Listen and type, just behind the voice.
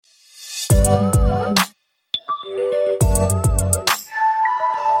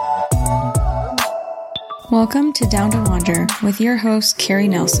Welcome to Down to Wander with your host, Carrie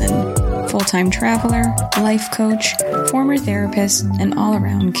Nelson, full-time traveler, life coach, former therapist, and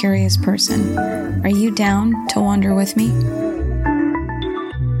all-around curious person. Are you down to wander with me?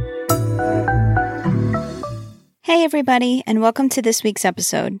 Hey everybody, and welcome to this week's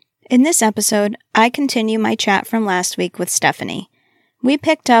episode. In this episode, I continue my chat from last week with Stephanie. We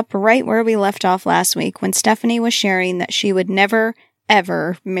picked up right where we left off last week when Stephanie was sharing that she would never,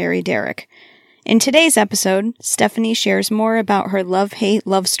 ever marry Derek. In today's episode, Stephanie shares more about her love-hate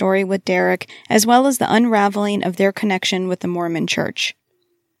love story with Derek, as well as the unraveling of their connection with the Mormon Church.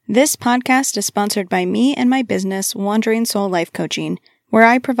 This podcast is sponsored by me and my business, Wandering Soul Life Coaching, where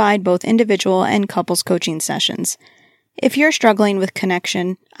I provide both individual and couples coaching sessions. If you're struggling with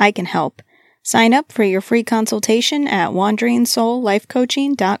connection, I can help. Sign up for your free consultation at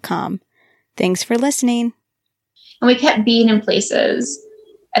wanderingsoulLifeCoaching.com. Thanks for listening. And we kept being in places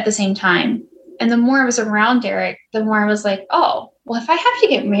at the same time. And the more I was around Derek, the more I was like, oh, well, if I have to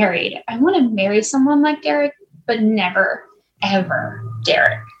get married, I want to marry someone like Derek, but never, ever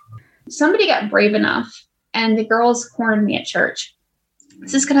Derek. Somebody got brave enough, and the girls cornered me at church.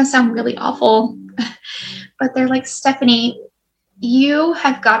 This is going to sound really awful, but they're like, Stephanie, you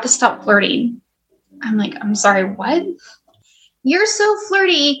have got to stop flirting. I'm like, I'm sorry, what? You're so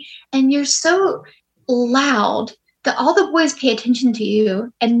flirty and you're so loud that all the boys pay attention to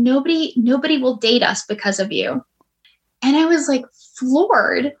you and nobody will date us because of you. And I was like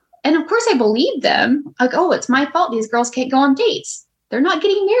floored. And of course I believed them. Like, oh, it's my fault. These girls can't go on dates. They're not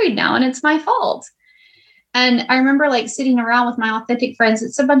getting married now and it's my fault. And I remember like sitting around with my authentic friends.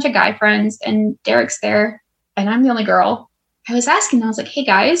 It's a bunch of guy friends and Derek's there and I'm the only girl. I was asking them, I was like, hey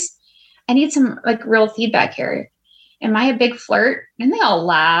guys, I need some like real feedback here. Am I a big flirt? And they all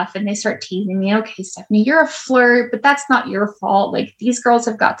laugh and they start teasing me. Okay, Stephanie, you're a flirt, but that's not your fault. Like these girls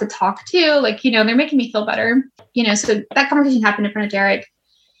have got to talk too. Like, they're making me feel better. So that conversation happened in front of Derek.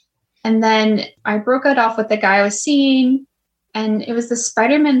 And then I broke it off with the guy I was seeing. And it was the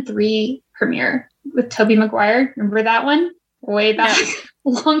Spider-Man 3 premiere with Tobey Maguire. Remember that one? Way back, a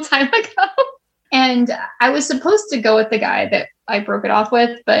long time ago. And I was supposed to go with the guy that I broke it off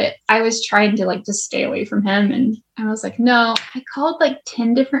with, but I was trying to just stay away from him. And I was like, no, I called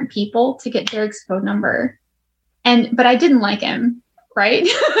 10 different people to get Derek's phone number. But I didn't like him, right?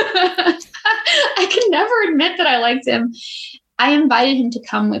 I can never admit that I liked him. I invited him to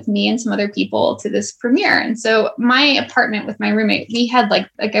come with me and some other people to this premiere. And so my apartment with my roommate, we had like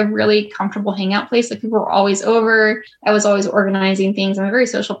a really comfortable hangout place. Like people were always over. I was always organizing things. I'm a very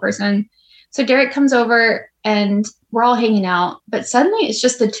social person. So Derek comes over and we're all hanging out, but suddenly it's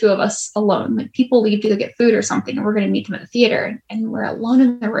just the two of us alone. Like people leave to go get food or something, and we're going to meet them at the theater, and we're alone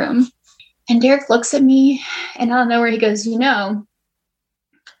in the room. And Derek looks at me, and out of nowhere he goes, you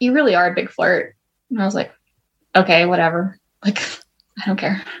really are a big flirt. And I was like, okay, whatever. I don't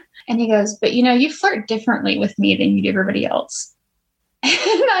care. And he goes, but you flirt differently with me than you do everybody else. And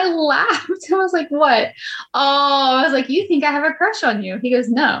I laughed. I was like, what? Oh, I was like, you think I have a crush on you? He goes,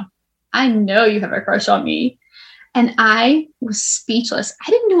 no. I know you have a crush on me. And I was speechless. I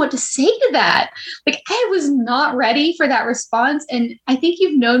didn't know what to say to that. I was not ready for that response. And I think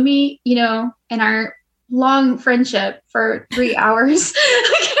you've known me, in our long friendship for 3 hours.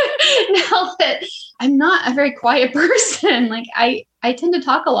 Now that I'm not a very quiet person, I tend to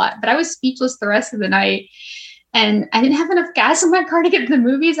talk a lot, but I was speechless the rest of the night. And I didn't have enough gas in my car to get to the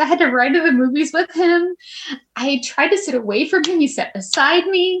movies. I had to ride to the movies with him. I tried to sit away from him. He sat beside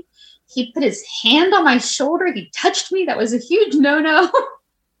me. He put his hand on my shoulder. He touched me. That was a huge no-no.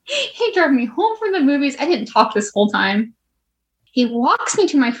 He drove me home from the movies. I didn't talk this whole time. He walks me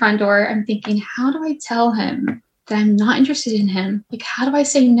to my front door. I'm thinking, how do I tell him that I'm not interested in him? How do I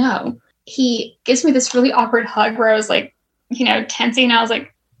say no? He gives me this really awkward hug where I was tensing. I was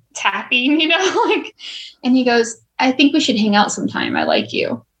tapping, and he goes, I think we should hang out sometime. I like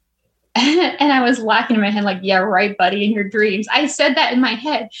you. And I was laughing in my head yeah, right, buddy, in your dreams. I said that in my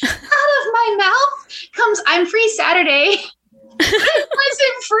head. Out of my mouth comes, I'm free Saturday. I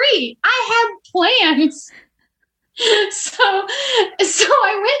wasn't free. I had plans. So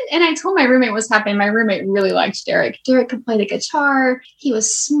I went and I told my roommate what's happening. My roommate really liked Derek. Derek could play the guitar. He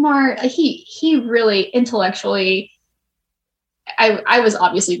was smart. He really intellectually, I was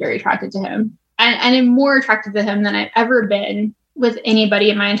obviously very attracted to him. And I'm more attracted to him than I've ever been with anybody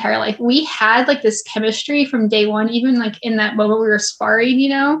in my entire life. We had this chemistry from day one, even in that moment we were sparring, he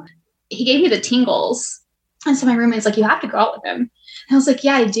gave me the tingles. And so my roommate's you have to go out with him. And I was like,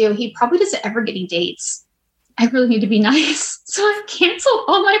 yeah, I do. He probably doesn't ever get any dates. I really need to be nice. So I canceled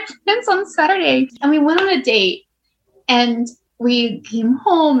all my plans on Saturday and we went on a date and we came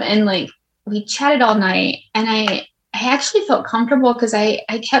home and we chatted all night, and I actually felt comfortable because I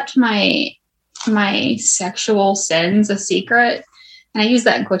kept my sexual sins a secret. And I use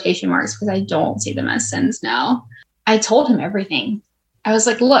that in quotation marks because I don't see them as sins now. I told him everything. I was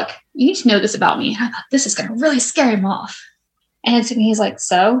like, look, you need to know this about me. And I thought, this is going to really scare him off. And he's like,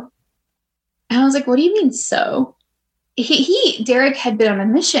 so? And I was like, what do you mean, so? Derek had been on a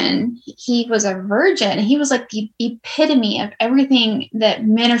mission. He was a virgin. He was like the epitome of everything that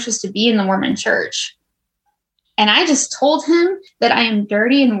men are supposed to be in the Mormon church. And I just told him that I am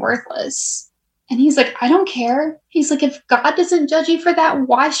dirty and worthless. And he's like, I don't care. He's like, if God doesn't judge you for that,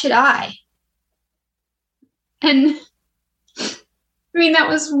 why should I? And I mean, that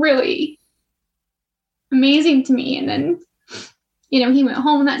was really amazing to me. And then, he went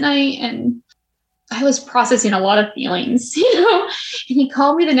home that night, and I was processing a lot of feelings, and he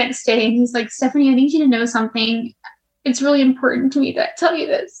called me the next day, and he's like, Stephanie, I need you to know something. It's really important to me that I tell you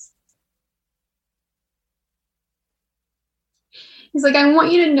this. He's like, I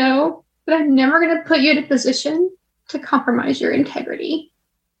want you to know that I'm never going to put you in a position to compromise your integrity.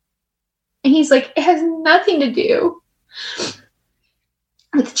 And he's like, it has nothing to do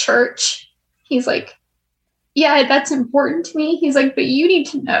with church. He's like, yeah, that's important to me. He's like, but you need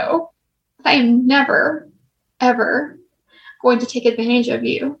to know that I am never, ever going to take advantage of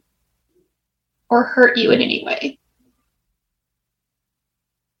you or hurt you in any way.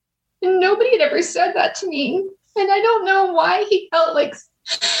 And nobody had ever said that to me. And I don't know why he felt like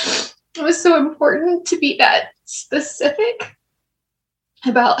it was so important to be that specific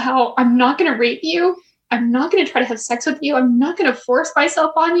about how I'm not going to rape you. I'm not going to try to have sex with you. I'm not going to force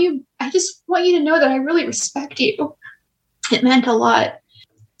myself on you. I just want you to know that I really respect you. It meant a lot.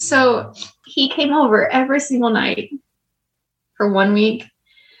 So he came over every single night for 1 week,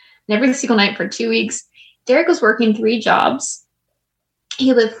 and every single night for 2 weeks. Derek was working 3 jobs.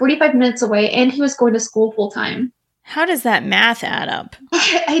 He lived 45 minutes away, and he was going to school full time. How does that math add up?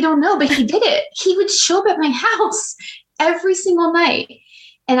 I don't know, but he did it. He would show up at my house every single night,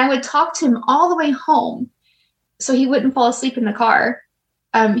 and I would talk to him all the way home so he wouldn't fall asleep in the car.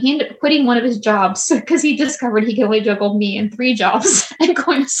 He ended up quitting one of his jobs because he discovered he could only juggle me and 3 jobs and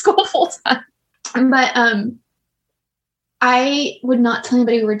going to school full time. But I would not tell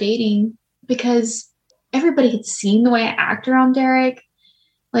anybody we were dating because everybody had seen the way I act around Derek.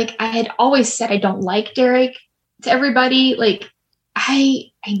 Like, I had always said I don't like Derek to everybody. Like,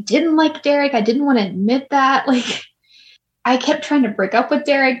 I didn't like Derek. I didn't want to admit that. Like, I kept trying to break up with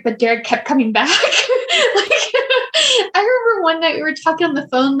Derek, but Derek kept coming back. I remember one night we were talking on the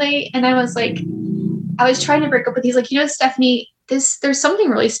phone late, and I was trying to break up with, he's like, Stephanie, there's something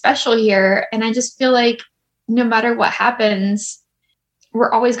really special here. And I just feel like no matter what happens,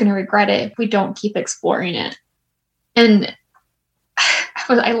 we're always going to regret it if we don't keep exploring it. And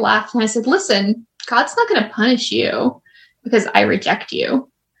I laughed and I said, listen, God's not going to punish you because I reject you.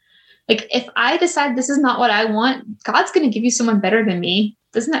 Like, if I decide this is not what I want, God's going to give you someone better than me.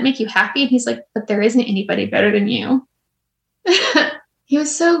 Doesn't that make you happy? And he's like, but there isn't anybody better than you. He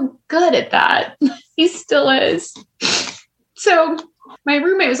was so good at that. He still is. So my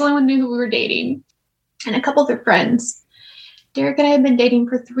roommate was the only one who knew who we were dating, and a couple of their friends. Derek and I had been dating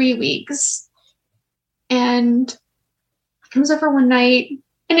for 3 weeks, and he comes over one night,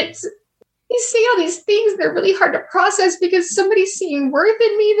 and he's saying all these things that are really hard to process because somebody's seeing worth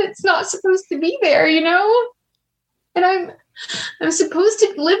in me that's not supposed to be there, And I'm supposed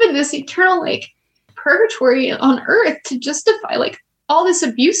to live in this eternal, purgatory on earth to justify, all this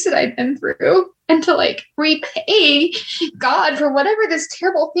abuse that I've been through and to, repay God for whatever this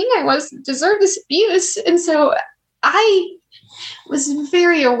terrible thing I was that deserved this abuse. And so I was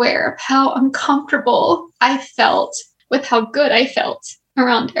very aware of how uncomfortable I felt with how good I felt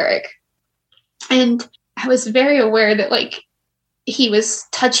around Derek. And I was very aware that, he was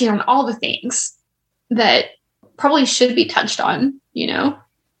touching on all the things that probably should be touched on,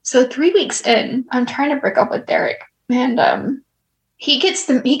 So 3 weeks in, I'm trying to break up with Derek, and he gets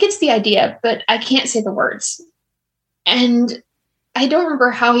the idea, but I can't say the words. And I don't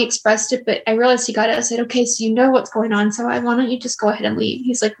remember how he expressed it, but I realized he got it. I said, okay, so you know what's going on, so why don't you just go ahead and leave?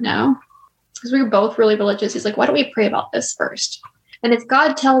 He's like, no, because we were both really religious. He's like, why don't we pray about this first? And if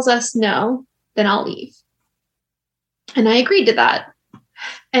God tells us no, then I'll leave. And I agreed to that.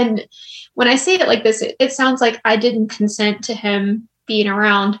 And when I say it like this, it sounds like I didn't consent to him being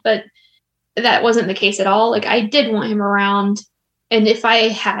around, but that wasn't the case at all. I did want him around. And if I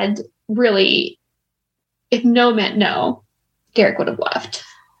had really, if no meant no, Derek would have left.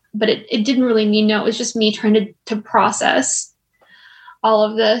 But it didn't really mean no. It was just me trying to process all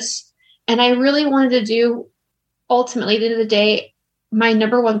of this. And I really wanted to do, ultimately, at the end of the day, my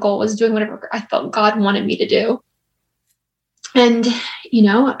number one goal was doing whatever I felt God wanted me to do. And,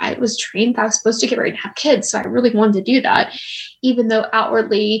 I was trained that I was supposed to get married and have kids. So I really wanted to do that, even though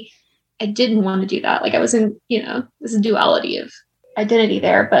outwardly I didn't want to do that. Like I was in, this duality of identity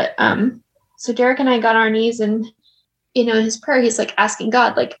there. But so Derek and I got on our knees, and, in his prayer, he's like asking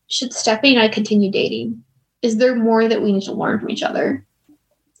God, like, should Stephanie and I continue dating? Is there more that we need to learn from each other?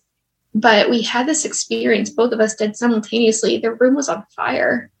 But we had this experience, both of us did simultaneously. The room was on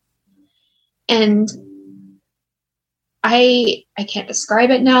fire. And I can't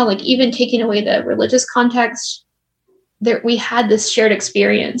describe it now. Like, even taking away the religious context, we had this shared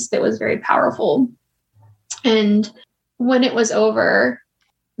experience that was very powerful. And when it was over,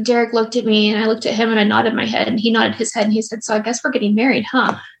 Derek looked at me and I looked at him and I nodded my head, and he nodded his head and he said, "So I guess we're getting married,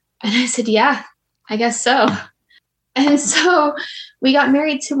 huh?" And I said, "Yeah, I guess so." And so we got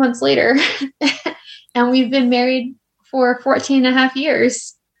married 2 months later and we've been married for 14 and a half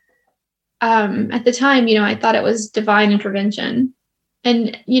years. At the time, I thought it was divine intervention,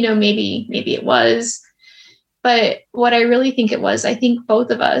 and, maybe it was, but what I really think it was, I think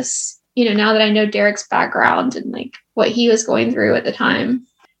both of us, now that I know Derek's background and like what he was going through at the time,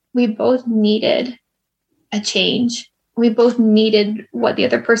 we both needed a change. We both needed what the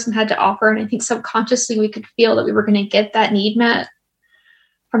other person had to offer. And I think subconsciously we could feel that we were going to get that need met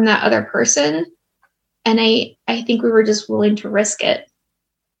from that other person. And I think we were just willing to risk it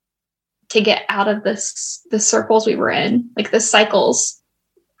to get out of the circles we were in, like the cycles.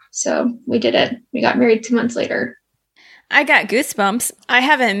 So we did it. We got married 2 months later. I got goosebumps. I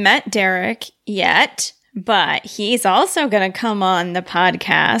haven't met Derek yet, but he's also going to come on the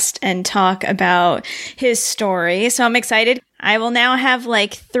podcast and talk about his story. So I'm excited. I will now have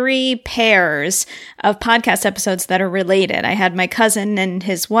like 3 pairs of podcast episodes that are related. I had my cousin and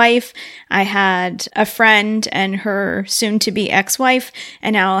his wife. I had a friend and her soon-to-be ex-wife.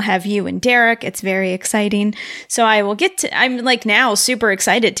 And now I'll have you and Derek. It's very exciting. So I'm like now super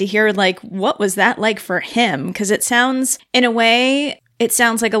excited to hear like, what was that like for him? Because it sounds, in a way, it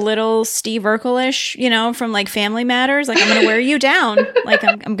sounds like a little Steve Urkel-ish, from like Family Matters. Like, I'm going to wear you down. Like,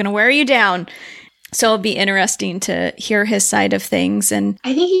 I'm going to wear you down. So it'll be interesting to hear his side of things. And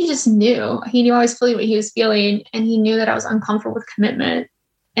I think he just knew. He knew I was feeling what he was feeling, and he knew that I was uncomfortable with commitment.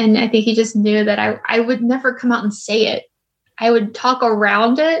 And I think he just knew that I would never come out and say it. I would talk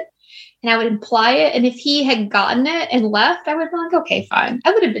around it and I would imply it. And if he had gotten it and left, I would be like, okay, fine.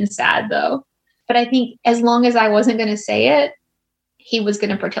 I would have been sad though. But I think as long as I wasn't going to say it, he was going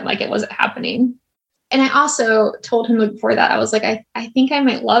to pretend like it wasn't happening. And I also told him before that, I was like, I think I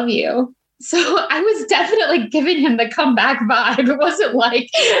might love you. So I was definitely giving him the comeback vibe. It wasn't like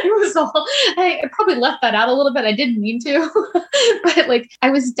it was all, I probably left that out a little bit. I didn't mean to, but like, I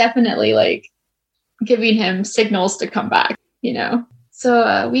was definitely like giving him signals to come back,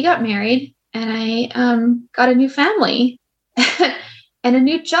 So we got married, and I got a new family and a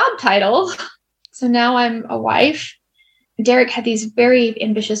new job title. So now I'm a wife. Derek had these very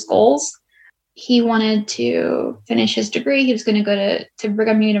ambitious goals. He wanted to finish his degree. He was going to go to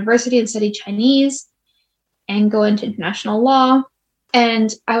Brigham University and study Chinese and go into international law.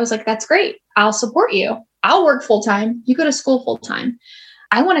 And I was like, that's great. I'll support you. I'll work full-time. You go to school full-time.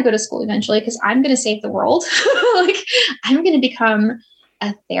 I want to go to school eventually because I'm going to save the world. Like, I'm going to become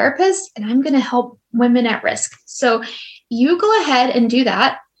a therapist and I'm going to help women at risk. So you go ahead and do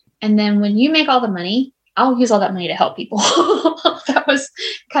that. And then when you make all the money, I'll use all that money to help people. That was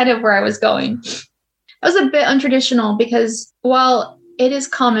kind of where I was going. It was a bit untraditional because while it is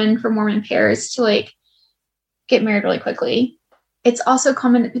common for Mormon pairs to like get married really quickly, it's also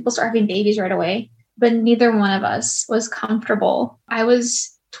common that people start having babies right away. But neither one of us was comfortable. I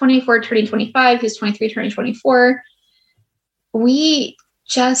was 24 turning 25. He was 23 turning 24. We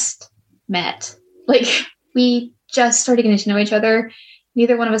just met. Like, we just started getting to know each other.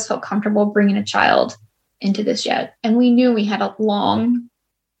 Neither one of us felt comfortable bringing a child into this yet. And we knew we had a long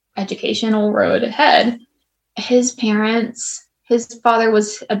educational road ahead. His parents, his father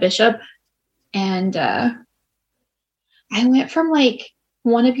was a bishop. And I went from like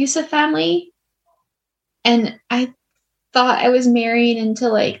one abusive family, and I thought I was married into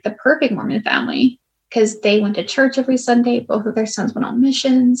like the perfect Mormon family because they went to church every Sunday. Both of their sons went on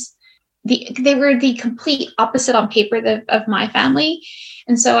missions. They were the complete opposite on paper of my family.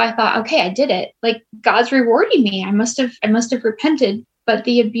 And so I thought, okay, I did it. Like, God's rewarding me. I must have repented. But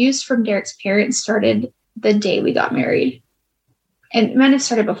the abuse from Derek's parents started the day we got married. And it might have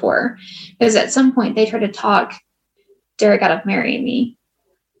started before, because at some point they tried to talk Derek out of marrying me.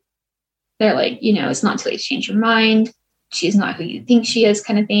 They're like, it's not too late to change your mind. She's not who you think she is,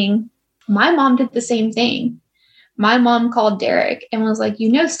 kind of thing. My mom did the same thing. my mom called Derek and was like,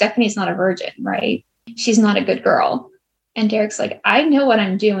 Stephanie's not a virgin, right? She's not a good girl. And Derek's like, I know what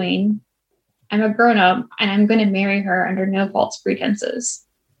I'm doing. I'm a grown up and I'm going to marry her under no false pretenses.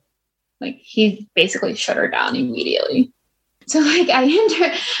 Like, he basically shut her down immediately. So like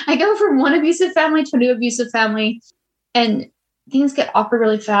I go from one abusive family to a new abusive family, and things get awkward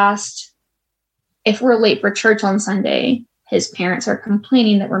really fast. If we're late for church on Sunday, his parents are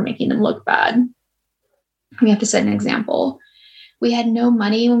complaining that we're making them look bad. We have to set an example. We had no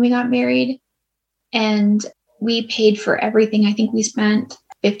money when we got married, and we paid for everything. I think we spent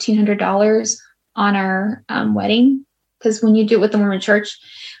 $1,500 on our wedding, because when you do it with the Mormon church,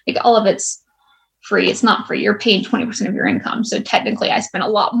 like, all of it's free. It's not free. You're paying 20% of your income. So technically I spent a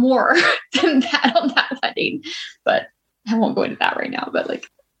lot more than that on that wedding, but I won't go into that right now. But like,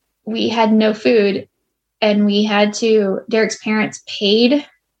 we had no food, and Derek's parents paid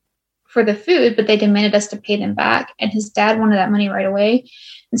for the food, but they demanded us to pay them back. And his dad wanted that money right away.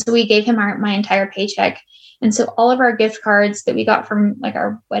 And so we gave him my entire paycheck. And so all of our gift cards that we got from like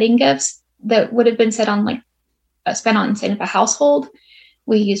our wedding gifts that would have been spent on setting up a household,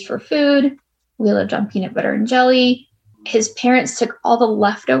 we used for food. We lived on peanut butter and jelly. His parents took all the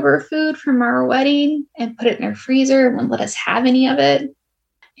leftover food from our wedding and put it in their freezer and wouldn't let us have any of it.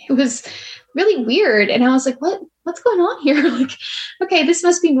 It was really weird. And I was like, what's going on here? Like, okay, this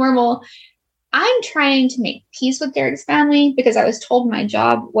must be normal. I'm trying to make peace with Derek's family because I was told my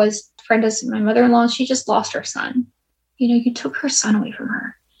job was to friend us. My mother-in-law, she just lost her son. You took her son away from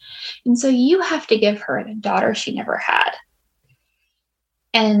her. And so you have to give her the daughter she never had.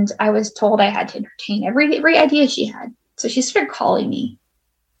 And I was told I had to entertain every idea she had. So she started calling me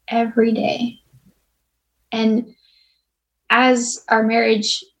every day. And as our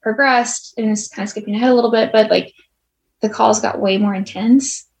marriage progressed, and it's kind of skipping ahead a little bit, but like, the calls got way more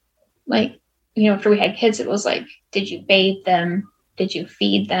intense. Like, after we had kids, it was like, did you bathe them? Did you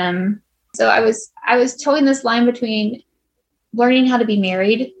feed them? So I was towing this line between learning how to be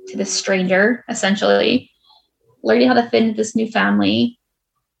married to this stranger, essentially, learning how to fit into this new family,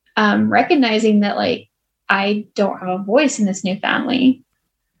 recognizing that like, I don't have a voice in this new family.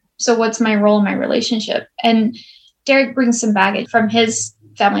 So what's my role in my relationship? And Derek brings some baggage from his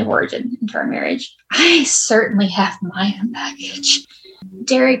family of origin into our marriage. I certainly have my own baggage.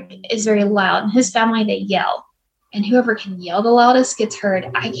 Derek is very loud. In his family, they yell. And whoever can yell the loudest gets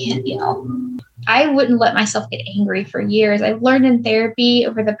heard. I can't yell. I wouldn't let myself get angry for years. I've learned in therapy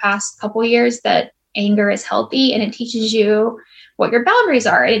over the past couple years that anger is healthy, and it teaches you what your boundaries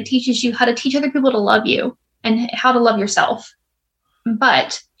are. And it teaches you how to teach other people to love you and how to love yourself.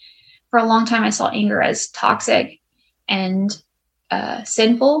 But for a long time, I saw anger as toxic and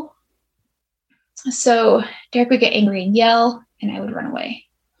sinful. So Derek would get angry and yell, and I would run away.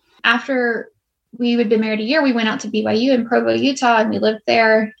 After we had been married a year, we went out to BYU in Provo, Utah, and we lived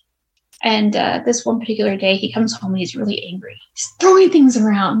there. And this one particular day, he comes home and he's really angry. He's throwing things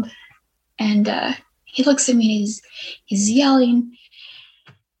around. And he looks at me and he's yelling.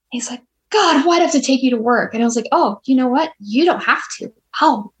 He's like, God, why'd I have to take you to work? And I was like, oh, you know what? You don't have to.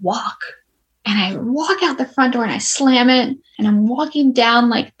 I'll walk. And I walk out the front door and I slam it. And I'm walking down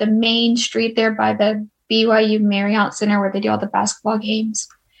like the main street there by the BYU Marriott Center where they do all the basketball games.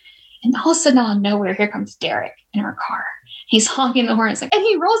 And all of a sudden, out of nowhere, here comes Derek in our car. He's honking the horn. And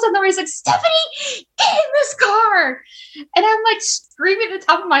he rolls down the door. He's like, Stephanie, get in this car. And I'm like screaming at the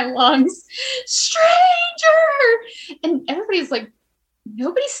top of my lungs, stranger. And everybody's like,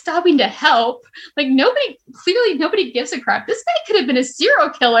 nobody's stopping to help. Like nobody gives a crap. This guy could have been a serial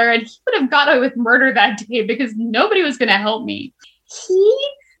killer and he would have got away with murder that day because nobody was going to help me. He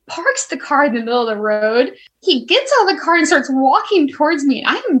parks the car in the middle of the road. He gets out of the car and starts walking towards me.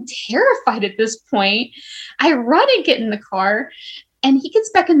 I am terrified at this point. I run and get in the car, and he gets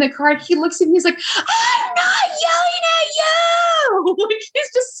back in the car and he looks at me. He's like, I'm not yelling at you. Like,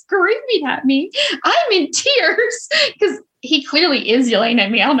 he's just screaming at me. I'm in tears because he clearly is yelling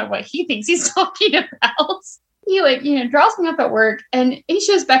at me. I don't know what he thinks he's talking about. He drops me off at work, and he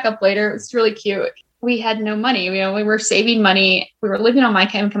shows back up later. It's really cute. We had no money. We were saving money. We were living on my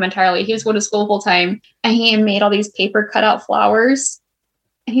income entirely. He was going to school full time, and he had made all these paper cutout flowers.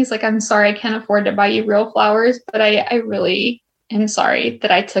 And he's like, I'm sorry, I can't afford to buy you real flowers, but I really am sorry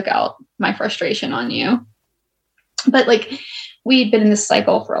that I took out my frustration on you. But like, we'd been in this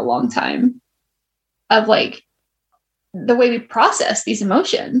cycle for a long time of like the way we process these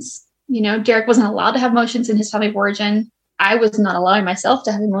emotions. Derek wasn't allowed to have emotions in his family of origin. I was not allowing myself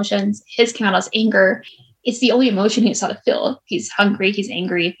to have emotions. His came out as anger. It's the only emotion he knows how to feel. If he's hungry, he's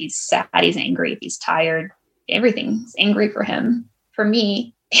angry. If he's sad, he's angry. If he's tired, everything's angry for him. For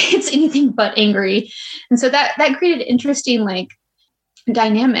me, it's anything but angry. And so that created interesting like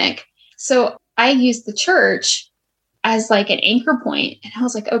dynamic. So I used the church as like an anchor point. And I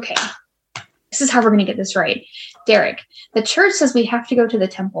was like, okay, this is how we're going to get this right. Derek, the church says we have to go to the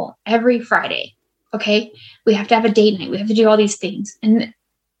temple every Friday. Okay. We have to have a date night. We have to do all these things. And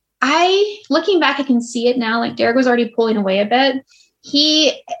looking back, I can see it now. Like Derek was already pulling away a bit.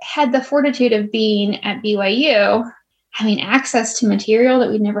 He had the fortitude of being at BYU, having access to material that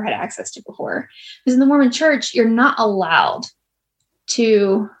we'd never had access to before. Because in the Mormon church, you're not allowed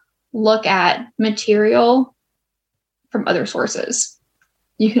to look at material from other sources.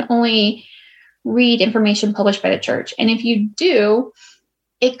 You can only read information published by the church. And if you do,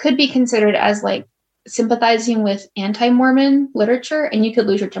 it could be considered as like sympathizing with anti-Mormon literature, and you could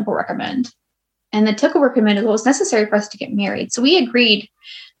lose your temple recommend. And the temple recommend is what was necessary for us to get married. So we agreed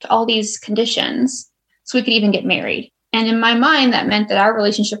to all these conditions so we could even get married. And in my mind, that meant that our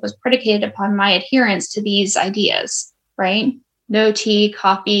relationship was predicated upon my adherence to these ideas, right? No tea,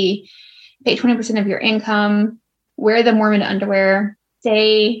 coffee, pay 20% of your income, wear the Mormon underwear,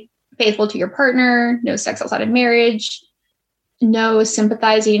 stay faithful to your partner, no sex outside of marriage, no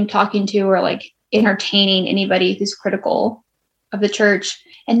sympathizing, talking to, or like entertaining anybody who's critical of the church,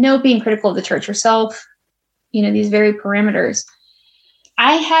 and no being critical of the church yourself. You know, these very parameters.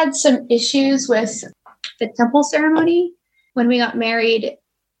 I had some issues with the temple ceremony. When we got married,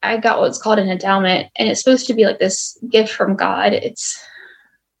 I got what's called an endowment, and it's supposed to be like this gift from God. It's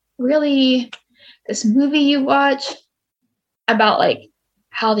really this movie you watch about like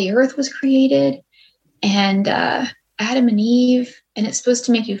how the earth was created and Adam and Eve, and it's supposed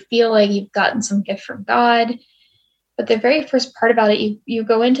to make you feel like you've gotten some gift from God. But the very first part about it, you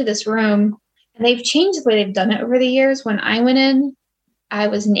go into this room, and they've changed the way they've done it over the years. When I went in, I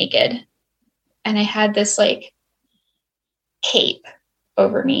was naked, and I had this like cape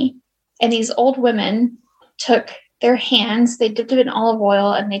over me. And these old women took their hands, they dipped it in olive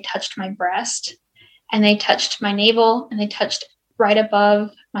oil, and they touched my breast, and they touched my navel, and they touched right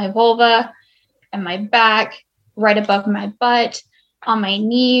above my vulva and my back, right above my butt, on my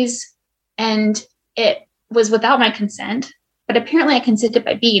knees. And it was without my consent, but apparently I consented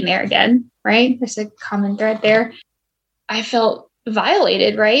by being there again, right? There's a common thread there. I felt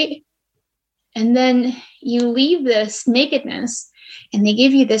violated, right? And then you leave this nakedness, and they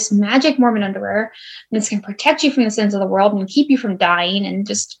give you this magic Mormon underwear, and it's going to protect you from the sins of the world and keep you from dying. And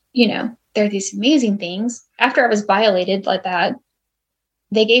just, you know, there are these amazing things. After I was violated like that,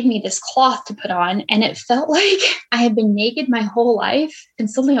 they gave me this cloth to put on, and it felt like I had been naked my whole life, and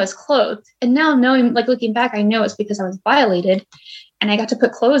suddenly I was clothed. And now knowing, like looking back, I know it's because I was violated, and I got to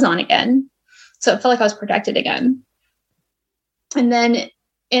put clothes on again. So it felt like I was protected again. And then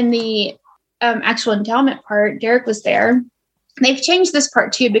in the actual endowment part, Derek was there. They've changed this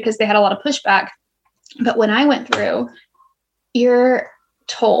part too because they had a lot of pushback. But when I went through, you're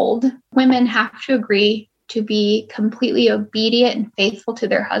told women have to agree to be completely obedient and faithful to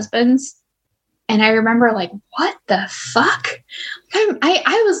their husbands. And I remember like, what the fuck?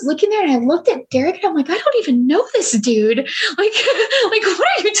 I was looking there, and I looked at Derek, and I'm like, I don't even know this dude. Like what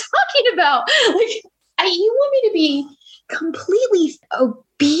are you talking about? Like, you want me to be completely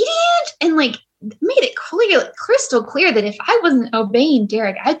obedient, and like made it clear, crystal clear, that if I wasn't obeying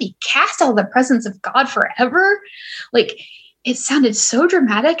Derek, I'd be cast out of the presence of God forever. Like, it sounded so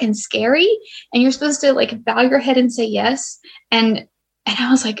dramatic and scary, and you're supposed to like bow your head and say yes. And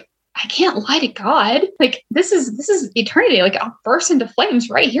I was like, I can't lie to God. Like, this is eternity. Like, I'll burst into flames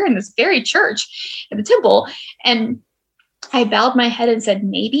right here in this very church at the temple. And I bowed my head and said,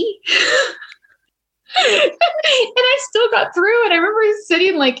 maybe. And I still got through. And I remember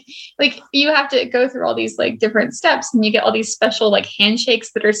sitting like you have to go through all these like different steps, and you get all these special like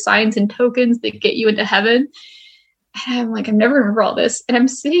handshakes that are signs and tokens that get you into heaven. And I'm like, I'm never gonna remember all this. And I'm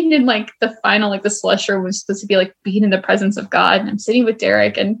sitting in like the final, like the celestial room was supposed to be like being in the presence of God. And I'm sitting with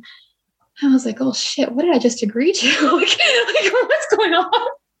Derek, and I was like, oh shit, what did I just agree to? like what's going on?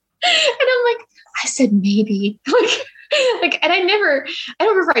 And I'm like, I said maybe. And I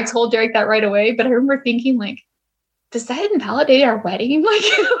don't remember if I told Derek that right away, but I remember thinking like, does that invalidate our wedding? Like,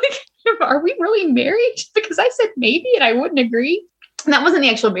 are we really married? Because I said maybe and I wouldn't agree. And that wasn't the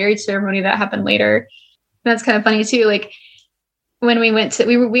actual marriage ceremony. That happened later. That's kind of funny too. Like when we went to,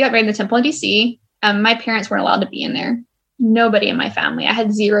 we got married in the temple in DC. My parents weren't allowed to be in there. Nobody in my family. I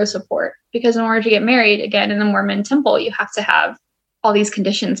had zero support because in order to get married again in the Mormon temple, you have to have all these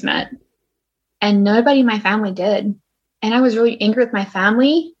conditions met. And nobody in my family did. And I was really angry with my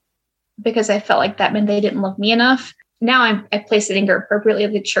family because I felt like that meant they didn't love me enough. Now I placed it anger appropriately.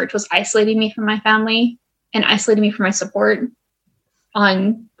 The church was isolating me from my family and isolating me from my support.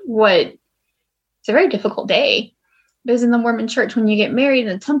 on what it's a very difficult day. Because in the Mormon church, when you get married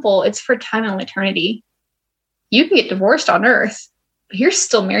in the temple, it's for time and eternity. You can get divorced on earth, but you're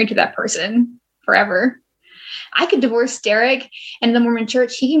still married to that person forever. I could divorce Derek, and in the Mormon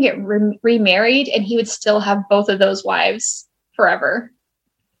church, he can get remarried, and he would still have both of those wives forever,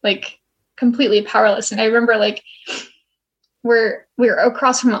 like completely powerless. And I remember like we're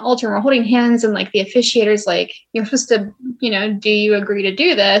across from the altar, and we're holding hands, and like the officiator's like, "You're supposed to, do you agree to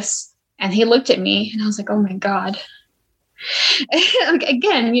do this?" And he looked at me, and I was like, "Oh my God." Like,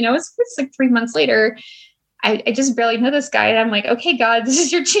 again, it's like 3 months later. I just barely know this guy. And I'm like, okay, God, this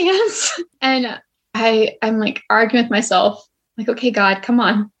is your chance. And I'm like arguing with myself, like, okay, God, come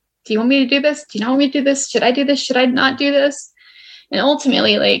on. Do you want me to do this? Do you not want me to do this? Should I do this? Should I not do this? And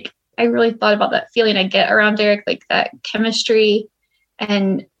ultimately, like, I really thought about that feeling I get around Derek, like that chemistry.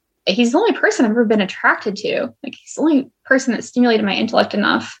 And he's the only person I've ever been attracted to. Like, he's the only person that stimulated my intellect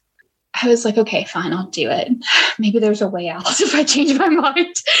enough. I was like, okay, fine, I'll do it. Maybe there's a way out if I change my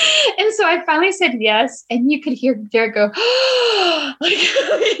mind. And so I finally said yes. And you could hear Derek go, like,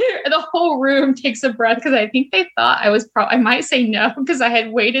 the whole room takes a breath, because I think they thought I might say no, because I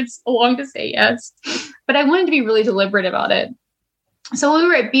had waited so long to say yes. But I wanted to be really deliberate about it. So when we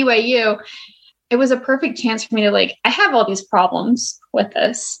were at BYU, it was a perfect chance for me to I have all these problems with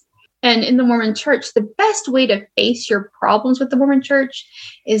this. And in the Mormon church, the best way to face your problems with the Mormon church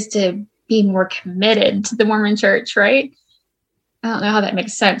is to be more committed to the Mormon church, right? I don't know how that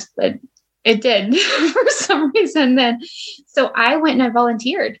makes sense, but it did for some reason then. So I went and I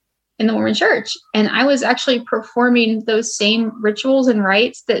volunteered in the Mormon church, and I was actually performing those same rituals and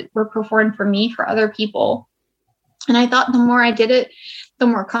rites that were performed for me for other people. And I thought the more I did it, the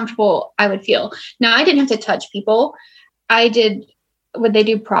more comfortable I would feel. Now, I didn't have to touch people. I did would they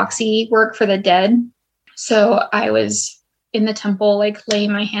do proxy work for the dead. So I was in the temple,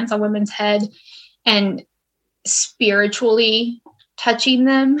 laying my hands on women's head and spiritually touching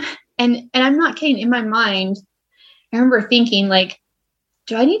them. And I'm not kidding. In my mind, I remember thinking,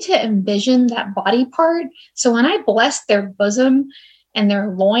 do I need to envision that body part? So when I bless their bosom and their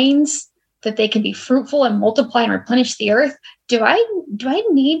loins, that they can be fruitful and multiply and replenish the earth, do I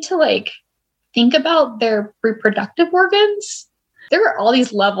need to think about their reproductive organs? There were all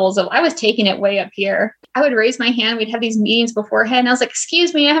these levels of, I was taking it way up here. I would raise my hand. We'd have these meetings beforehand. And I was like,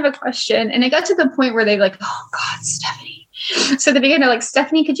 excuse me, I have a question. And it got to the point where they're like, oh God, Stephanie. So they began to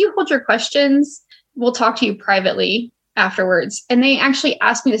Stephanie, could you hold your questions? We'll talk to you privately afterwards. And they actually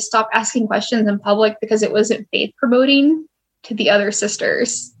asked me to stop asking questions in public because it wasn't faith promoting to the other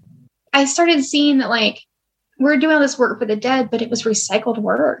sisters. I started seeing that we're doing all this work for the dead, but it was recycled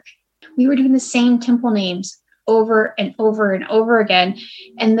work. We were doing the same temple names over and over and over again.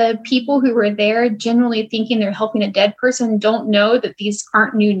 And the people who were there generally thinking they're helping a dead person don't know that these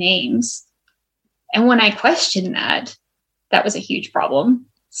aren't new names. And when I questioned that was a huge problem.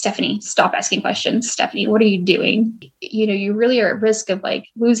 Stephanie, stop asking questions. Stephanie, what are you doing? You really are at risk of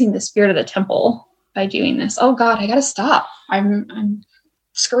losing the spirit of the temple by doing this. Oh God, I got to stop. I'm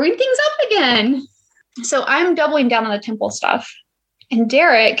screwing things up again. So I'm doubling down on the temple stuff. And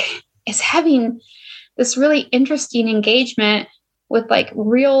Derek is having this really interesting engagement with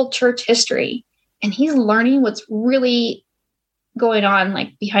real church history. And he's learning what's really going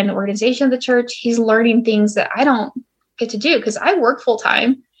on behind the organization of the church. He's learning things that I don't get to do because I work full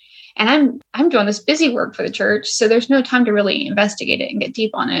time and I'm doing this busy work for the church. So there's no time to really investigate it and get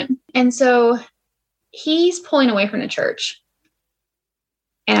deep on it. And so he's pulling away from the church,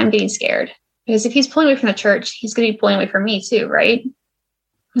 and I'm getting scared because if he's pulling away from the church, he's going to be pulling away from me too. Right.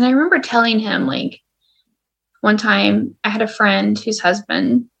 And I remember telling him one time I had a friend whose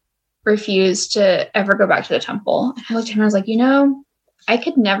husband refused to ever go back to the temple. And I looked at him and I was like, I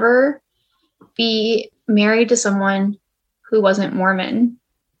could never be married to someone who wasn't Mormon.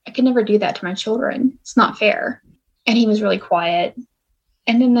 I could never do that to my children. It's not fair. And he was really quiet.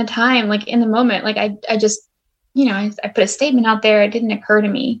 And in the time, in the moment, I just, I put a statement out there. It didn't occur to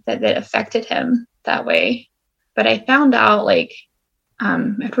me that it affected him that way. But I found out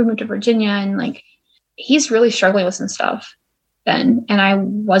after we moved to Virginia and he's really struggling with some stuff then. And I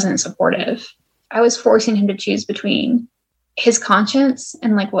wasn't supportive. I was forcing him to choose between his conscience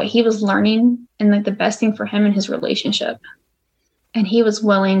and what he was learning and the best thing for him in his relationship. And he was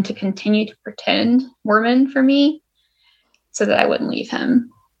willing to continue to pretend Mormon for me so that I wouldn't leave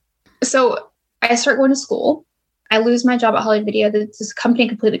him. So I start going to school. I lose my job at Hollywood Video. This company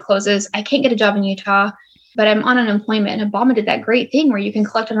completely closes. I can't get a job in Utah, but I'm on unemployment. And Obama did that great thing where you can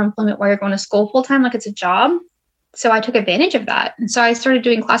collect unemployment while you're going to school full time, like it's a job. So I took advantage of that. And so I started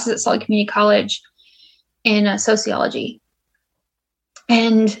doing classes at Salt Lake Community College in sociology.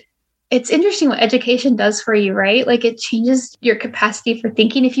 And it's interesting what education does for you, right? Like it changes your capacity for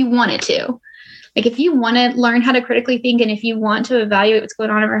thinking if you want it to. Like if you want to learn how to critically think and if you want to evaluate what's going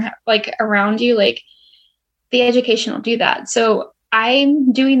on around you, like the education will do that. So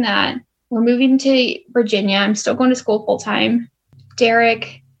I'm doing that. We're moving to Virginia. I'm still going to school full time.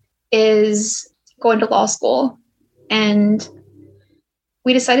 Derek is going to law school, and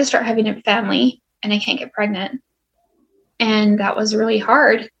we decided to start having a family, and I can't get pregnant. And that was really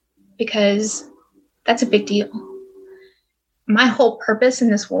hard because that's a big deal. My whole purpose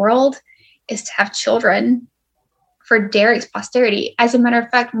in this world is to have children for Derek's posterity. As a matter of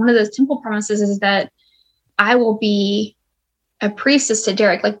fact, one of those temple promises is that I will be a priestess to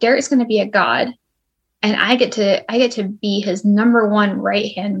Derek. Like Derek's going to be a god, and I get to be his number one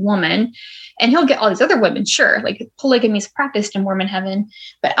right-hand woman, and he'll get all these other women. Sure. Like polygamy is practiced in Mormon heaven,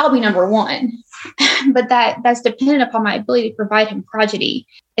 but I'll be number one. But that's dependent upon my ability to provide him progeny.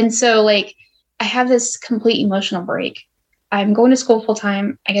 And so like, I have this complete emotional break. I'm going to school full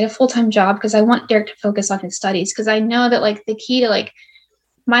time. I get a full-time job because I want Derek to focus on his studies. Cause I know that like the key to like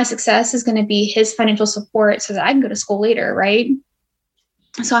my success is going to be his financial support so that I can go to school later. Right.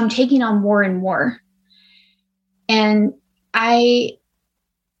 So I'm taking on more and more. And I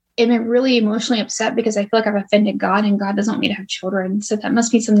am really emotionally upset because I feel like I've offended God and God doesn't want me to have children. So that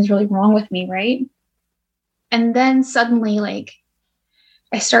must be something's really wrong with me. Right. And then suddenly like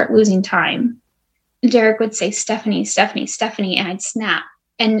I start losing time. Derek would say, Stephanie, Stephanie, Stephanie, and I'd snap.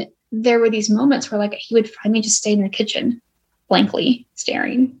 And there were these moments where like he would find me just staying in the kitchen, blankly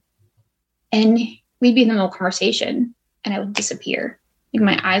staring. And we'd be in the middle of conversation and I would disappear. Like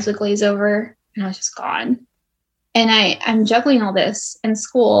my eyes would glaze over and I was just gone. And I'm juggling all this in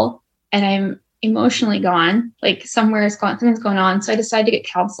school and I'm emotionally gone, like something's going on. So I decided to get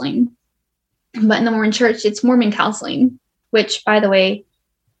counseling. But in the Mormon church, it's Mormon counseling, which by the way,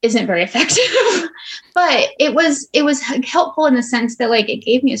 isn't very effective, but it was helpful in the sense that like it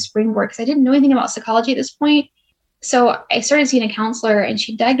gave me a springboard because I didn't know anything about psychology at this point. So I started seeing a counselor and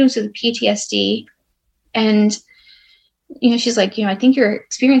she diagnosed with PTSD. And, she's like, I think you're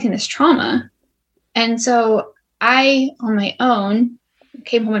experiencing this trauma. And so I, on my own,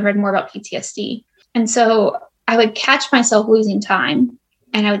 came home and read more about PTSD. And so I would catch myself losing time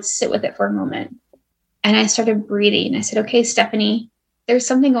and I would sit with it for a moment. And I started breathing. I said, okay, Stephanie, there's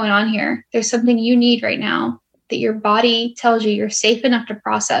something going on here. There's something you need right now that your body tells you you're safe enough to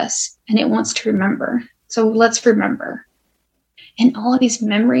process and it wants to remember. So let's remember. And all of these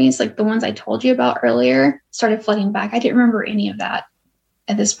memories, like the ones I told you about earlier, started flooding back. I didn't remember any of that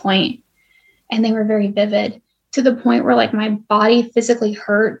at this point. And they were very vivid to the point where like my body physically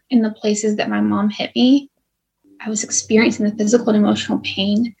hurt in the places that my mom hit me. I was experiencing the physical and emotional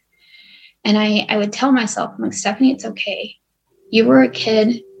pain. And I would tell myself, I'm like, Stephanie, it's okay. You were a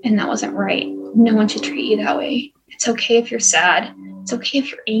kid and that wasn't right. No one should treat you that way. It's okay if you're sad. It's okay if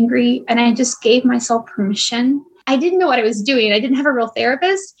you're angry. And I just gave myself permission. I didn't know what I was doing. I didn't have a real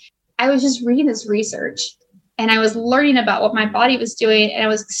therapist. I was just reading this research and I was learning about what my body was doing. And I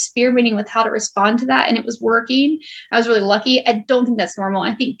was experimenting with how to respond to that. And it was working. I was really lucky. I don't think that's normal.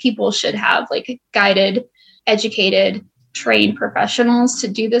 I think people should have like guided, educated, trained professionals to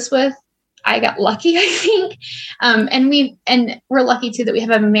do this with. I got lucky, I think. And we're lucky too that we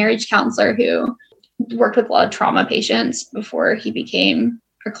have a marriage counselor who worked with a lot of trauma patients before he became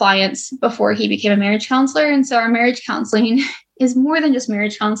a marriage counselor. And so our marriage counseling is more than just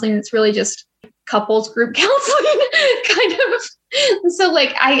marriage counseling. It's really just couples group counseling kind of. And so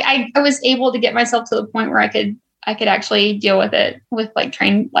like I was able to get myself to the point where I could actually deal with it with like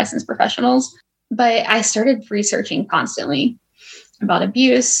trained licensed professionals. But I started researching constantly about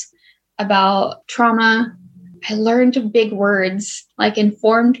abuse, about trauma. I learned big words like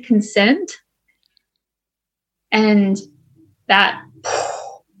informed consent. And that,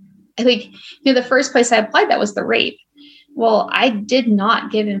 I think, the first place I applied that was the rape. Well, I did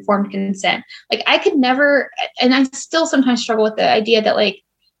not give informed consent. Like I could never, and I still sometimes struggle with the idea that like,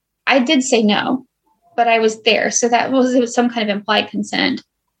 I did say no, but I was there. So it was some kind of implied consent,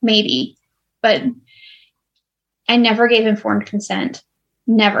 maybe, but I never gave informed consent.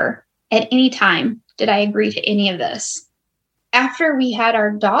 Never. At any time did I agree to any of this. After we had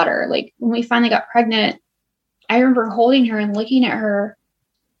our daughter, like when we finally got pregnant, I remember holding her and looking at her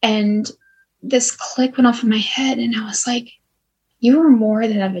and this click went off in my head. And I was like, you are more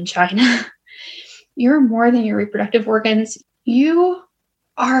than a vagina. You're more than your reproductive organs. You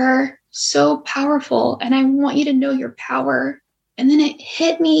are so powerful. And I want you to know your power. And then it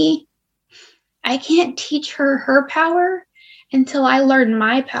hit me. I can't teach her power until I learn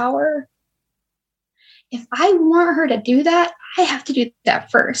my power. if I want her to do that, I have to do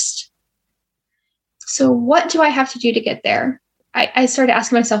that first. So what do I have to do to get there? I started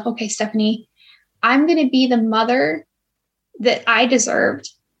asking myself, okay, Stephanie, I'm going to be the mother that I deserved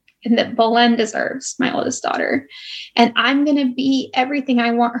and that Belen deserves, my oldest daughter. And I'm going to be everything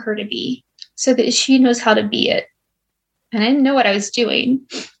I want her to be so that she knows how to be it. And I didn't know what I was doing.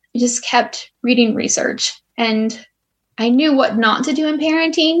 I just kept reading research, and I knew what not to do in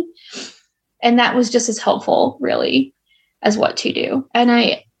parenting. And that was just as helpful, really, as what to do. And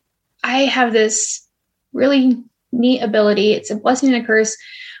I have this really neat ability. It's a blessing and a curse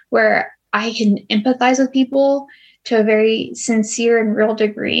where I can empathize with people to a very sincere and real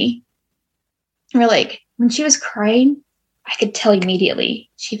degree. Where, like, when she was crying, I could tell immediately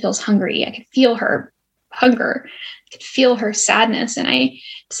she feels hungry. I could feel her hunger. I could feel her sadness. And I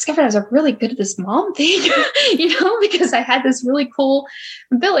discovered I was really good at this mom thing, because I had this really cool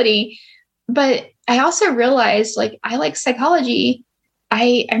ability. But I also realized, like, I like psychology.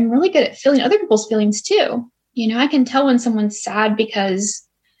 I'm really good at feeling other people's feelings too. I can tell when someone's sad because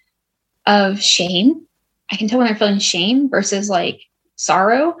of shame. I can tell when they're feeling shame versus like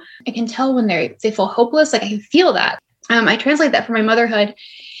sorrow. I can tell when they feel hopeless. Like, I can feel that. I translate that for my motherhood.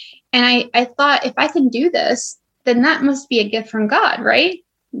 And I thought, if I can do this, then that must be a gift from God, right?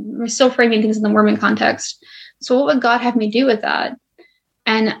 We're still framing things in the Mormon context. So what would God have me do with that?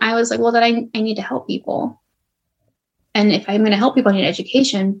 And I was like, well, then I need to help people. And if I'm going to help people, I need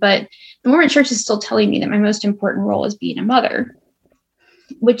education. But the Mormon Church is still telling me that my most important role is being a mother,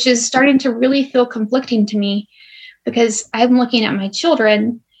 which is starting to really feel conflicting to me, because I'm looking at my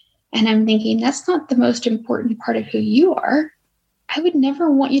children and I'm thinking, that's not the most important part of who you are. I would never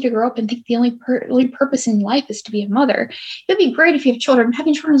want you to grow up and think the only purpose in life is to be a mother. It would be great if you have children.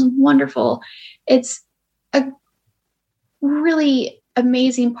 Having children is wonderful. It's a really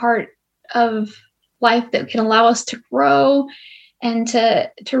amazing part of life that can allow us to grow and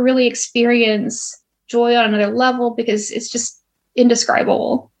to really experience joy on another level, because it's just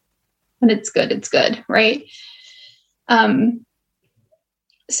indescribable. When it's good, right?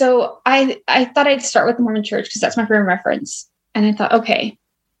 So I thought I'd start with the Mormon Church because that's my frame of reference. And I thought, okay,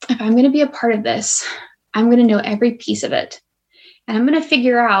 if I'm going to be a part of this, I'm going to know every piece of it. And I'm going to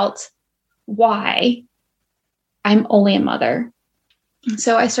figure out why I'm only a mother.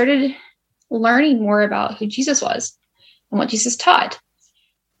 So I started learning more about who Jesus was and what Jesus taught.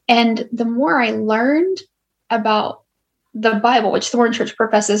 And the more I learned about the Bible, which the Mormon Church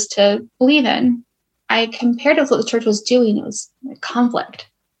professes to believe in, I compared it with what the church was doing. It was a conflict.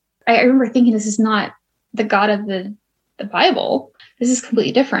 I remember thinking, this is not the God of the Bible. This is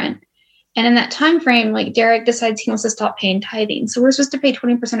completely different. And in that time frame, like, Derek decides he wants to stop paying tithing. So we're supposed to pay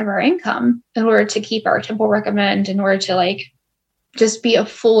 20% of our income in order to keep our temple recommend, in order to, like, just be a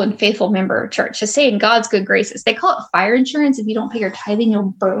full and faithful member of church, to stay in God's good graces. They call it fire insurance. If you don't pay your tithing,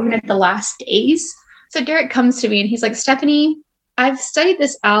 you'll burn at the last days. So Derek comes to me and he's like, Stephanie, I've studied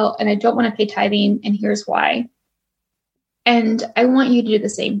this out and I don't want to pay tithing, and here's why. And I want you to do the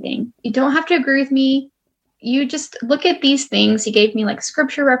same thing. You don't have to agree with me. You just look at these things. He gave me like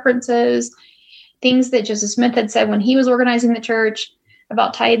scripture references, things that Joseph Smith had said when he was organizing the church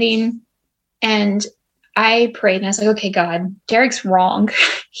about tithing. And I prayed and I was like, okay, God, Derek's wrong.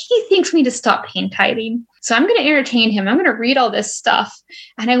 He thinks we need to stop paying tithing. So I'm going to entertain him. I'm going to read all this stuff.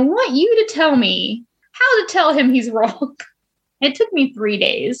 And I want you to tell me how to tell him he's wrong. It took me 3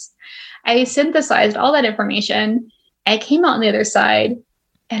 days. I synthesized all that information. I came out on the other side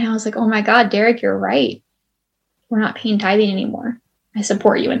and I was like, oh my God, Derek, you're right. We're not paying tithing anymore. I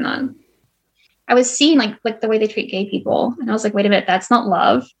support you in that. I was seeing like the way they treat gay people. And I was like, wait a minute, that's not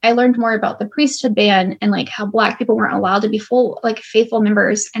love. I learned more about the priesthood ban and like how Black people weren't allowed to be full, like faithful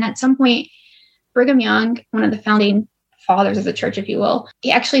members. And at some point, Brigham Young, one of the founding fathers of the church, if you will,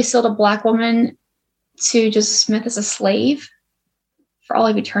 he actually sold a Black woman to Joseph Smith as a slave for all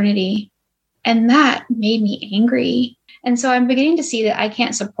of eternity. And that made me angry. And so I'm beginning to see that I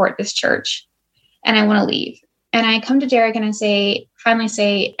can't support this church and I want to leave. And I come to Derek and I finally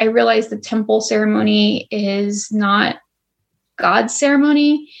say, I realize the temple ceremony is not God's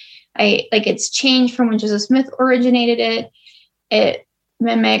ceremony. It's changed from when Joseph Smith originated it. It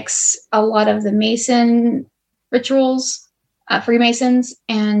mimics a lot of the Mason rituals, Freemasons.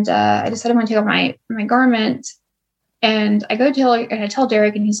 And I decided I want to take off my garment. And I tell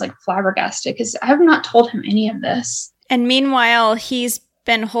Derek, and he's like flabbergasted because I have not told him any of this. And meanwhile, he's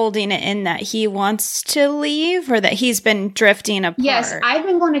been holding it in that he wants to leave, or that he's been drifting apart? Yes, I've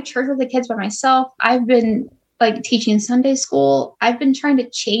been going to church with the kids by myself. I've been like teaching Sunday school. I've been trying to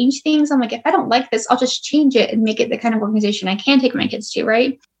change things. I'm like, if I don't like this, I'll just change it and make it the kind of organization I can take my kids to,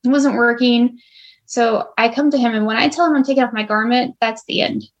 right? It wasn't working. So I come to him, and when I tell him I'm taking off my garment, that's the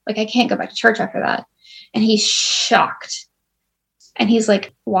end. Like, I can't go back to church after that. And he's shocked. And he's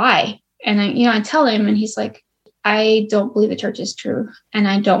like, why? And I tell him, and he's like, I don't believe the church is true, and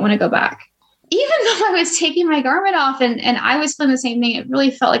I don't want to go back. Even though I was taking my garment off and I was feeling the same thing, it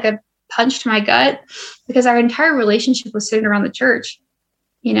really felt like a punch to my gut, because our entire relationship was centered around the church.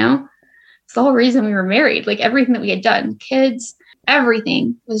 It's the whole reason we were married. Like, everything that we had done, kids,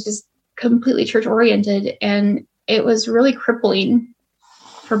 everything was just completely church oriented. And it was really crippling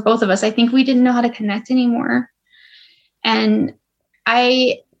for both of us. I think we didn't know how to connect anymore. And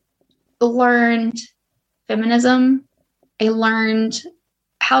I learned feminism. I learned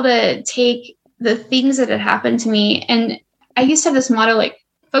how to take the things that had happened to me. And I used to have this motto, like,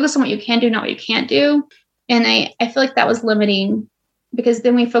 focus on what you can do, not what you can't do. And I feel like that was limiting, because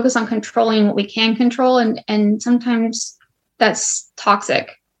then we focus on controlling what we can control. And sometimes that's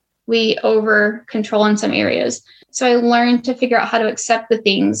toxic. We over control in some areas. So I learned to figure out how to accept the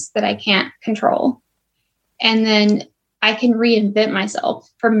things that I can't control. And then I can reinvent myself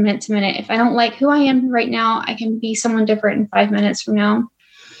from minute to minute. If I don't like who I am right now, I can be someone different in 5 minutes from now.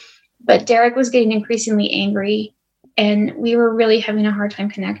 But Derek was getting increasingly angry, and we were really having a hard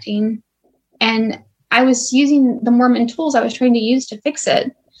time connecting. And I was using the Mormon tools I was trying to use to fix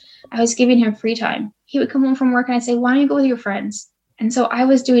it. I was giving him free time. He would come home from work and I'd say, why don't you go with your friends? And so I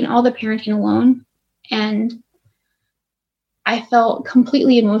was doing all the parenting alone. And I felt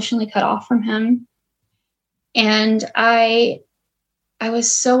completely emotionally cut off from him. And I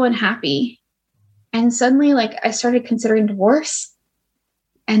was so unhappy. And suddenly, like, I started considering divorce.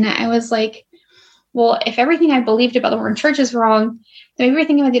 And I was like, well, if everything I believed about the Mormon church is wrong, then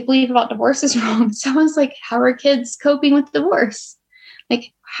everything I believe about divorce is wrong. So I was like, how are kids coping with divorce?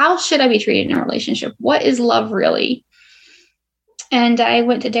 Like, how should I be treated in a relationship? What is love really? And I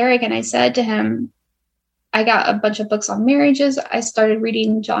went to Derek and I said to him, I got a bunch of books on marriages. I started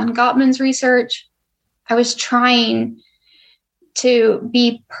reading John Gottman's research. I was trying to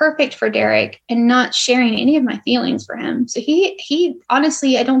be perfect for Derek and not sharing any of my feelings for him. So he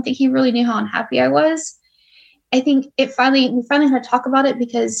honestly, I don't think he really knew how unhappy I was. I think we finally had to talk about it,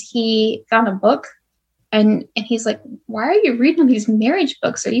 because he found a book and he's like, why are you reading these marriage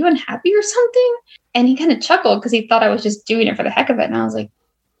books? Are you unhappy or something? And he kind of chuckled because he thought I was just doing it for the heck of it. And I was like,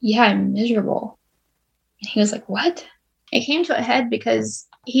 yeah, I'm miserable. And he was like, what? It came to a head because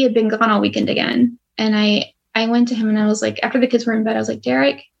he had been gone all weekend again. And I went to him and I was like, after the kids were in bed, I was like,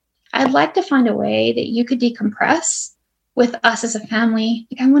 Derek, I'd like to find a way that you could decompress with us as a family.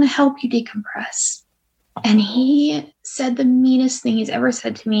 Like, I want to help you decompress. And he said the meanest thing he's ever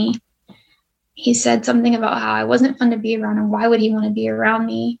said to me. He said something about how I wasn't fun to be around and why would he want to be around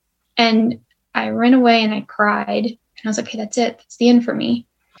me? And I ran away and I cried. And I was like, okay, that's it. That's the end for me.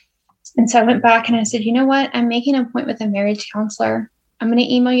 And so I went back and I said, you know what? I'm making an appointment with a marriage counselor. I'm going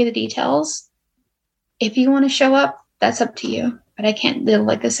to email you the details. If you want to show up, that's up to you. But I can't live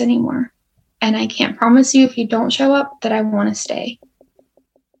like this anymore. And I can't promise you, if you don't show up, that I want to stay.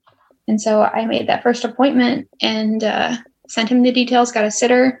 And so I made that first appointment and sent him the details, got a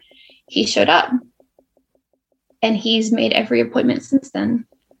sitter. He showed up. And he's made every appointment since then.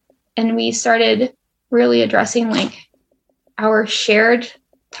 And we started really addressing like our shared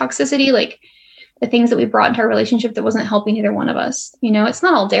toxicity, like the things that we brought into our relationship that wasn't helping either one of us. You know, it's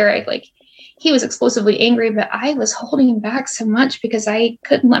not all Derek. Like, he was explosively angry, but I was holding him back so much because I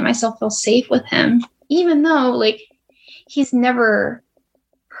couldn't let myself feel safe with him, even though like he's never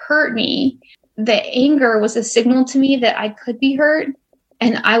hurt me. The anger was a signal to me that I could be hurt.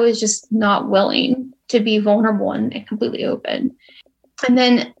 And I was just not willing to be vulnerable and completely open. And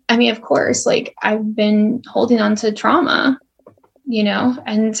then, I mean, of course, like I've been holding on to trauma, you know,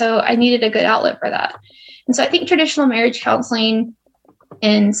 and so I needed a good outlet for that. And so I think traditional marriage counseling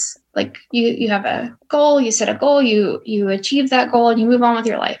ends like you have a goal, you set a goal, you achieve that goal and you move on with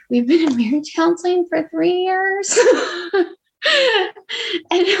your life. We've been in marriage counseling for 3 years and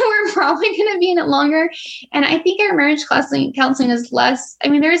we're probably going to be in it longer. And I think our marriage counseling is less, I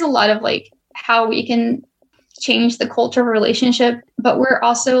mean, there's a lot of like how we can change the culture of a relationship, but we're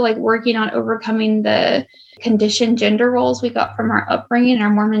also like working on overcoming the conditioned gender roles we got from our upbringing in our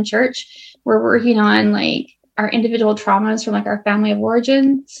Mormon church. We're working on like our individual traumas from like our family of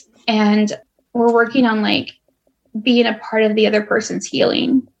origins. And we're working on like being a part of the other person's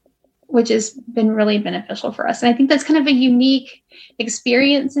healing, which has been really beneficial for us. And I think that's kind of a unique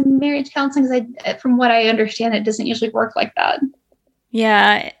experience in marriage counseling because from what I understand, it doesn't usually work like that.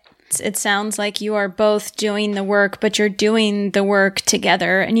 Yeah. It sounds like you are both doing the work, but you're doing the work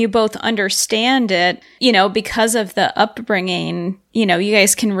together and you both understand it, because of the upbringing, you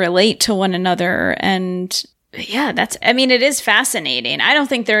guys can relate to one another. And yeah, it is fascinating. I don't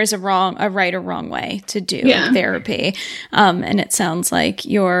think there is a right or wrong way to do therapy. And it sounds like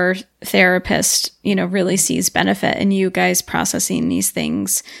your therapist, really sees benefit in you guys processing these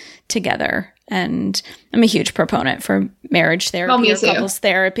things together. And I'm a huge proponent for marriage therapy or couples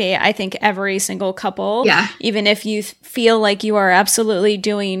therapy. I think every single couple, even if you feel like you are absolutely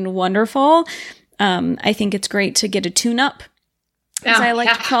doing wonderful, I think it's great to get a tune-up, as I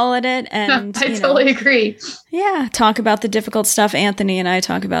like to call it. And I totally agree. Yeah, talk about the difficult stuff. Anthony and I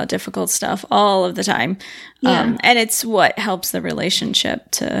talk about difficult stuff all of the time. And it's what helps the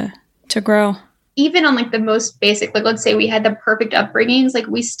relationship to grow. Even on like the most basic, like let's say we had the perfect upbringings, like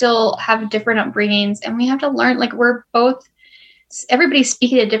we still have different upbringings and we have to learn, like everybody's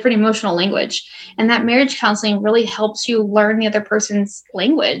speaking a different emotional language. And that marriage counseling really helps you learn the other person's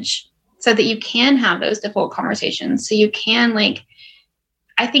language so that you can have those difficult conversations. So you can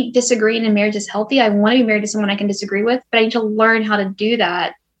I think disagreeing in marriage is healthy. I want to be married to someone I can disagree with, but I need to learn how to do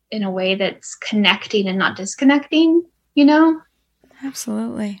that in a way that's connecting and not disconnecting,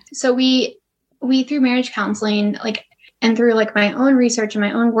 Absolutely. So we through marriage counseling, and through my own research and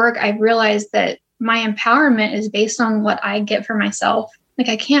my own work, I've realized that my empowerment is based on what I get for myself.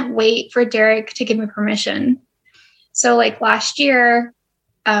 I can't wait for Derek to give me permission. So last year,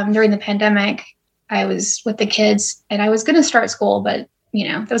 during the pandemic, I was with the kids and I was going to start school, but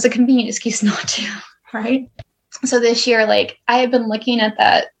that was a convenient excuse not to, right? So this year, I had been looking at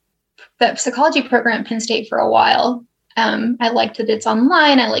that psychology program at Penn State for a while. I liked that it's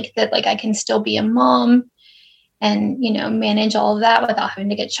online. I like that I can still be a mom and, manage all of that without having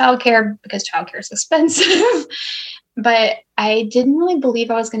to get childcare because childcare is expensive. But I didn't really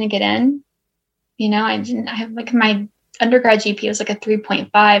believe I was going to get in. I have my undergrad GPA was a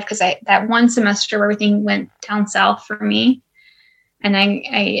 3.5 because that one semester where everything went down south for me. And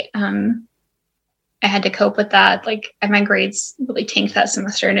I had to cope with that. My grades really tanked that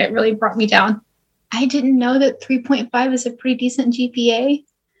semester and it really brought me down. I didn't know that 3.5 is a pretty decent GPA.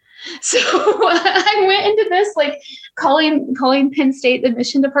 So I went into this, calling Penn State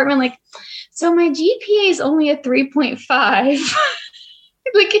admission department, so my GPA is only a 3.5. Is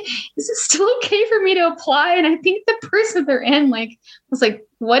it still okay for me to apply? And I think the person they're in, was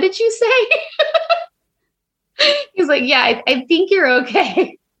what did you say? He's yeah, I think you're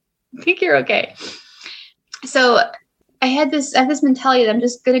okay. I think you're okay. So I had this mentality that I'm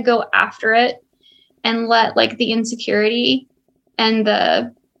just going to go after it. And let the insecurity and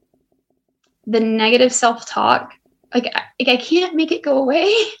the negative self-talk, I can't make it go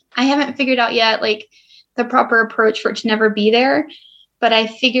away. I haven't figured out yet, the proper approach for it to never be there, but I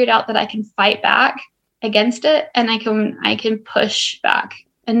figured out that I can fight back against it and I can push back.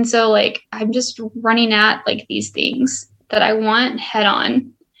 And so I'm just running at these things that I want head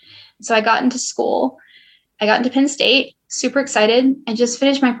on. So I got into school. I got into Penn State. Super excited. I just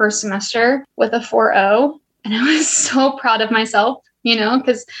finished my first semester with a 4.0 and I was so proud of myself,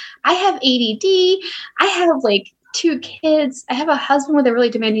 because I have ADD. I have 2 kids. I have a husband with a really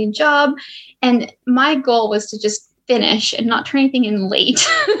demanding job. And my goal was to just finish and not turn anything in late.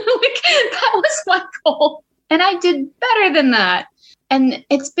 That was my goal. And I did better than that. And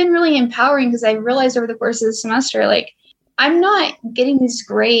it's been really empowering because I realized over the course of the semester, I'm not getting these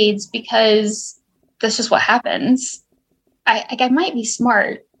grades because that's just what happens. I might be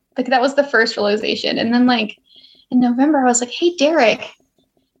smart. That was the first realization. And then in November, I was hey, Derek,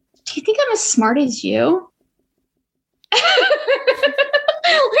 do you think I'm as smart as you? He looked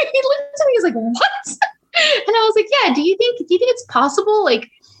at me, he's what? And I was yeah, do you think it's possible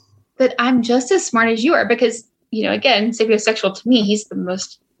that I'm just as smart as you are? Because, again, sapiosexual to me, he's the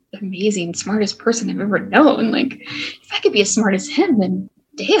most amazing, smartest person I've ever known. If I could be as smart as him, then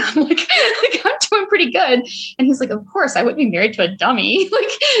damn, I'm doing pretty good. And he's of course, I wouldn't be married to a dummy.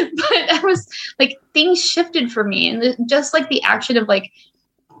 But I was things shifted for me. And just the action of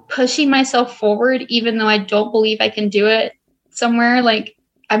pushing myself forward, even though I don't believe I can do it somewhere,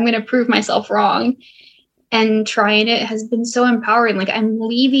 I'm going to prove myself wrong. And trying it has been so empowering. I'm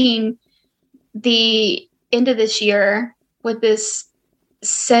leaving the end of this year with this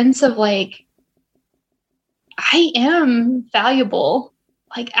sense of I am valuable.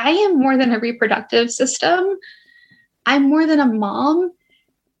 I am more than a reproductive system. I'm more than a mom.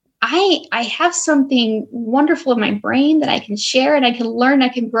 I have something wonderful in my brain that I can share and I can learn, I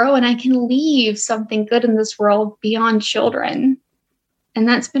can grow, and I can leave something good in this world beyond children. And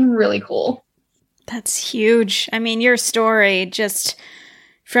that's been really cool. That's huge. I mean, your story just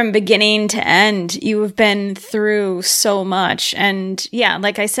from beginning to end, you have been through so much. And yeah,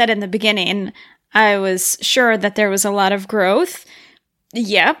 like I said in the beginning, I was sure that there was a lot of growth.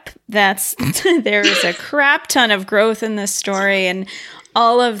 Yep, there is a crap ton of growth in this story, and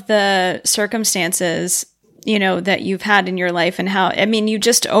all of the circumstances, that you've had in your life, and how, you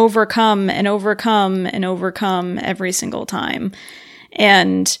just overcome and overcome and overcome every single time.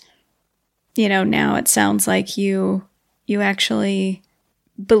 And, now it sounds like you actually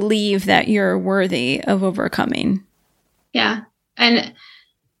believe that you're worthy of overcoming. Yeah. And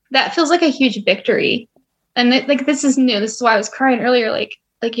that feels like a huge victory. And this is new. This is why I was crying earlier.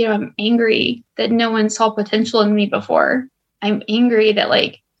 I'm angry that no one saw potential in me before. I'm angry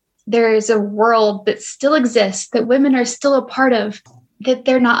that there is a world that still exists, that women are still a part of, that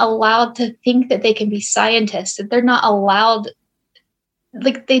they're not allowed to think that they can be scientists, that they're not allowed,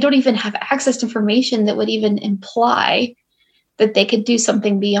 they don't even have access to information that would even imply that they could do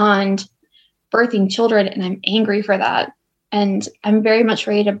something beyond birthing children. And I'm angry for that. And I'm very much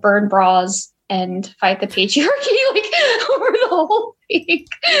ready to burn bras and fight the patriarchy over the whole thing.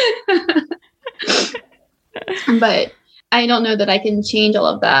 But I don't know that I can change all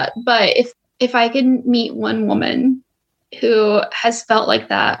of that. But if I can meet one woman who has felt like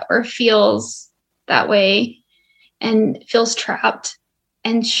that or feels that way and feels trapped,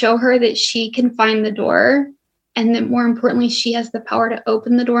 and show her that she can find the door, and that more importantly, she has the power to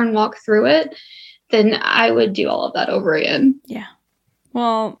open the door and walk through it, then I would do all of that over again. Yeah.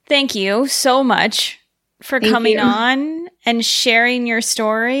 Well, thank you so much for coming on and sharing your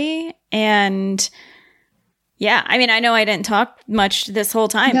story. And yeah, I know I didn't talk much this whole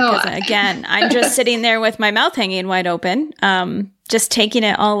time because, again, I'm just sitting there with my mouth hanging wide open, just taking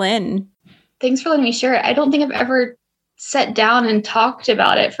it all in. Thanks for letting me share it. I don't think I've ever sat down and talked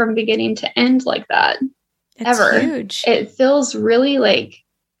about it from beginning to end like that. It's ever. Huge. It feels really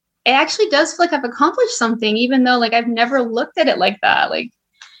it actually does feel like I've accomplished something, even though I've never looked at it like that.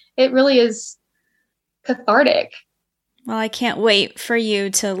 It really is cathartic. Well, I can't wait for you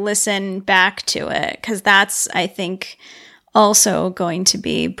to listen back to it, because that's, I think, also going to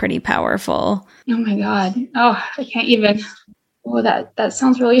be pretty powerful. Oh my God. Oh, I can't even. Oh, that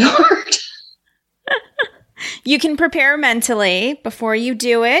sounds really hard. You can prepare mentally before you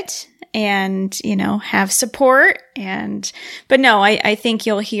do it, and, have support. But no, I think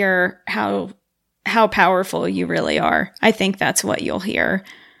you'll hear how powerful you really are. I think that's what you'll hear.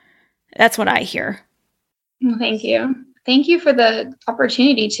 That's what I hear. Well, thank you. Thank you for the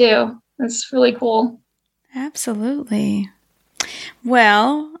opportunity too. That's really cool. Absolutely.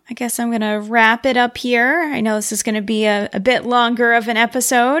 Well, I guess I'm going to wrap it up here. I know this is going to be a bit longer of an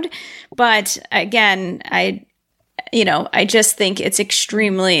episode, but again, I just think it's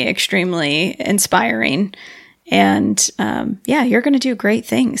extremely, extremely inspiring. And you're going to do great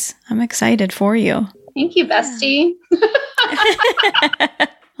things. I'm excited for you. Thank you, bestie.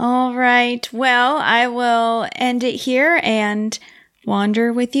 All right. Well, I will end it here and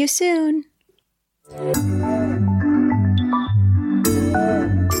wander with you soon.